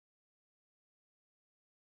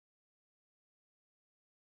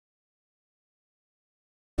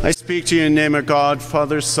I speak to you in the name of God,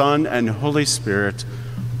 Father, Son, and Holy Spirit.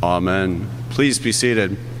 Amen. Please be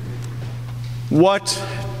seated. What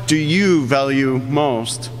do you value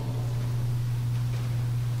most?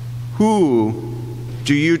 Who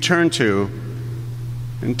do you turn to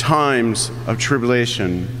in times of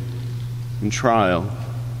tribulation and trial?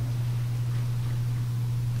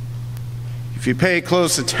 If you pay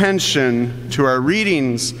close attention to our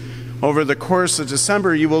readings over the course of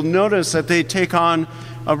December, you will notice that they take on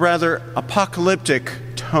a rather apocalyptic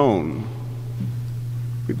tone.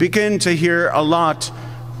 We begin to hear a lot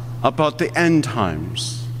about the end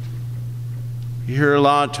times. We hear a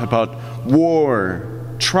lot about war,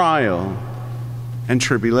 trial, and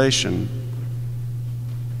tribulation.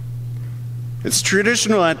 It's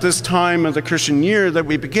traditional at this time of the Christian year that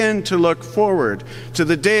we begin to look forward to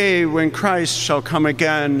the day when Christ shall come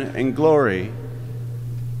again in glory.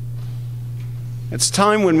 It's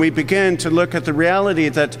time when we begin to look at the reality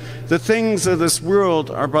that the things of this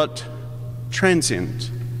world are but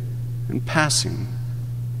transient and passing.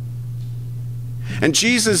 And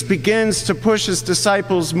Jesus begins to push his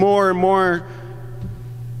disciples more and more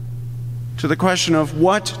to the question of,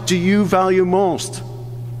 what do you value most?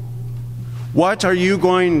 What are you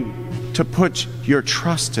going to put your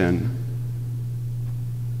trust in?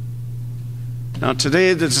 Now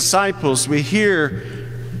today the disciples, we hear,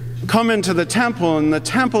 come into the temple, and the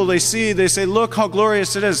temple they say, look how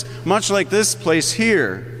glorious it is, much like this place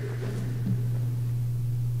here.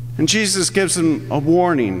 And Jesus gives them a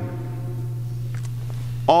warning.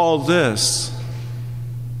 All this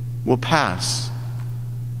will pass.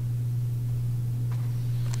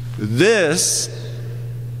 This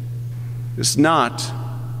is not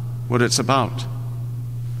what it's about.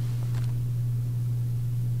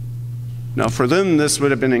 Now for them this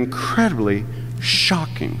would have been incredibly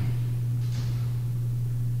shocking,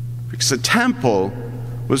 because the temple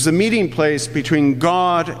was the meeting place between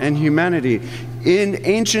God and humanity. In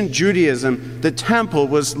ancient Judaism, the temple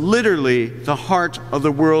was literally the heart of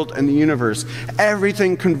the world and the universe.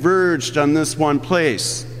 Everything converged on this one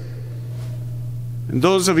place. And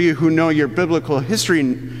those of you who know your biblical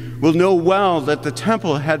history will know well that the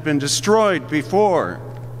temple had been destroyed before.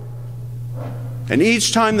 And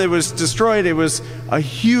each time that it was destroyed, it was a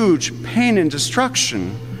huge pain and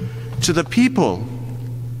destruction to the people.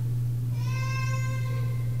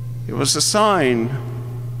 It was a sign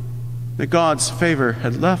that God's favor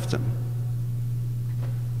had left them.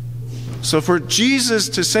 So for Jesus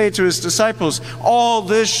to say to his disciples, all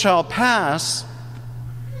this shall pass,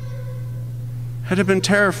 had it been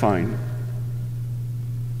terrifying.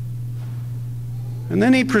 And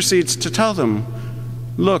then he proceeds to tell them,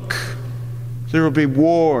 look, there will be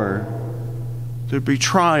war, there will be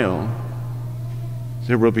trial,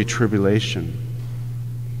 there will be tribulation.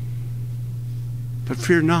 But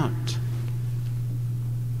fear not.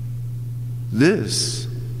 This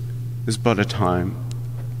is but a time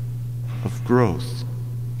of growth.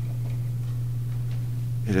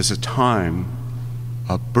 It is a time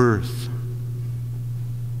of birth.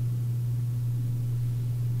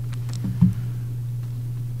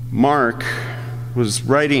 Mark was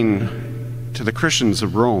writing to the Christians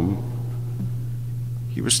of Rome.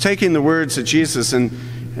 He was taking the words of Jesus and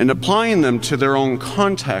applying them to their own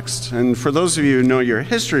context. And for those of you who know your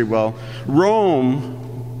history well, Rome,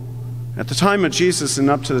 at the time of Jesus and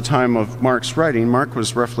up to the time of Mark's writing, Mark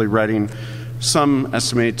was roughly writing, some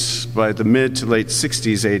estimate by the mid to late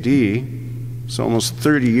 60s AD, so almost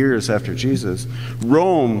 30 years after Jesus,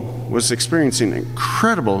 Rome was experiencing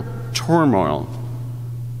incredible turmoil.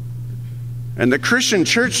 And the Christian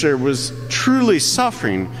church there was truly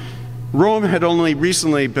suffering. Rome had only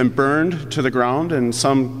recently been burned to the ground, and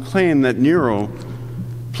some claim that Nero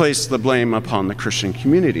placed the blame upon the Christian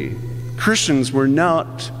community. Christians were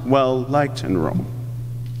not well liked in Rome.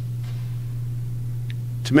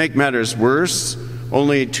 To make matters worse,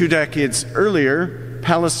 only 2 decades earlier,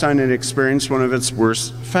 Palestine had experienced one of its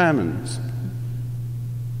worst famines.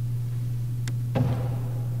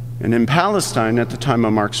 And in Palestine, at the time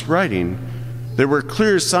of Mark's writing, there were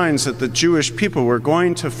clear signs that the Jewish people were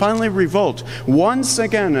going to finally revolt once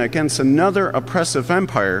again against another oppressive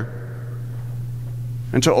empire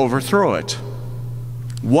and to overthrow it.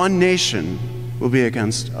 One nation will be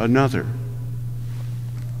against another.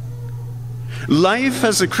 Life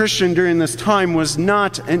as a Christian during this time was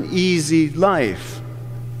not an easy life.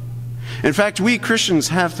 In fact, we Christians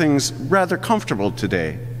have things rather comfortable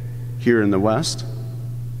today here in the West.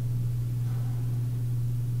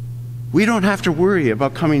 We don't have to worry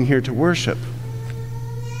about coming here to worship.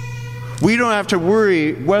 We don't have to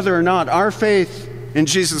worry whether or not our faith in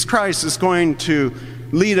Jesus Christ is going to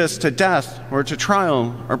lead us to death or to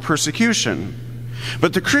trial or persecution.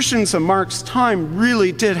 But the Christians of Mark's time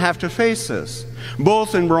really did have to face this,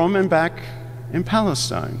 both in Rome and back in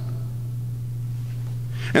Palestine.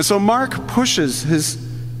 And so Mark pushes his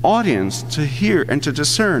audience to hear and to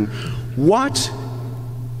discern, what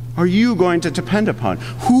are you going to depend upon?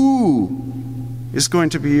 Who is going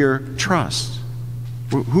to be your trust?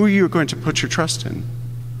 Who are you going to put your trust in?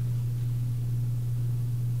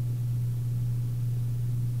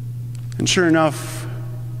 And sure enough,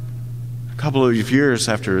 a couple of years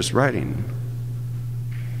after his writing,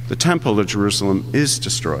 the temple of Jerusalem is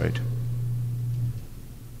destroyed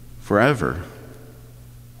forever.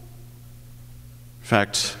 In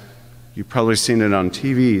fact, you've probably seen it on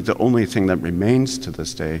TV. The only thing that remains to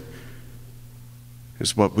this day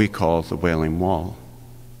is what we call the Wailing Wall.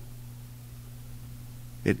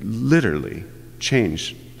 It literally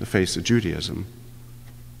changed the face of Judaism.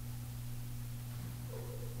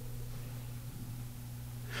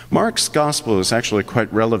 Mark's gospel is actually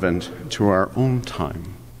quite relevant to our own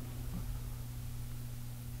time.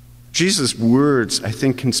 Jesus' words, I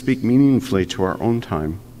think, can speak meaningfully to our own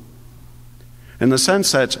time, in the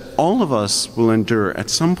sense that all of us will endure at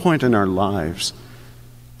some point in our lives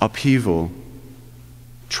upheaval,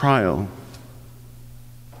 trial,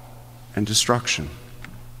 and destruction.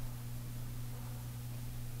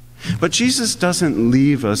 But Jesus doesn't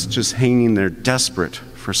leave us just hanging there desperate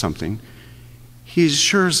for something. He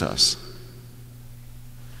assures us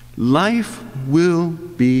life will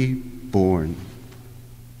be born.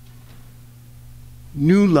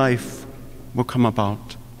 New life will come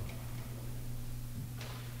about.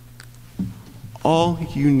 All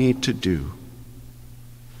you need to do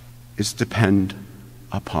is depend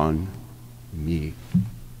upon me.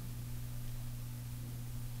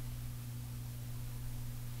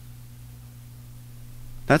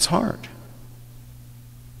 That's hard.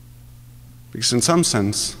 Because in some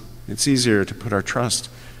sense, it's easier to put our trust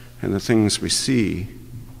in the things we see,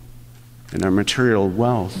 in our material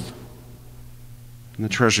wealth, and the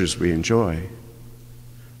treasures we enjoy.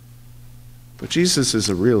 But Jesus is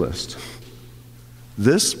a realist.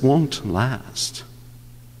 This won't last.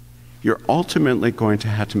 You're ultimately going to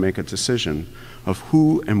have to make a decision of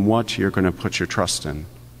who and what you're going to put your trust in.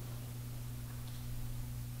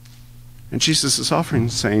 And Jesus is offering,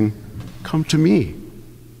 saying, come to me.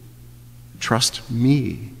 Trust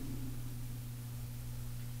me.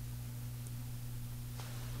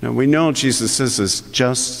 Now we know Jesus says this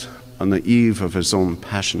just on the eve of his own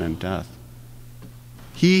passion and death.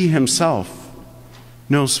 He himself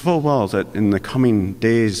knows full well that in the coming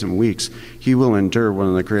days and weeks, he will endure one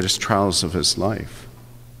of the greatest trials of his life.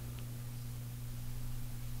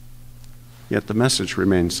 Yet the message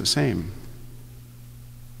remains the same.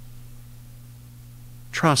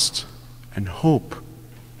 Trust and hope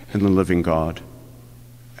in the living God,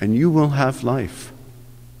 and you will have life.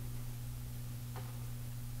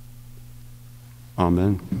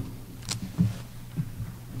 Amen.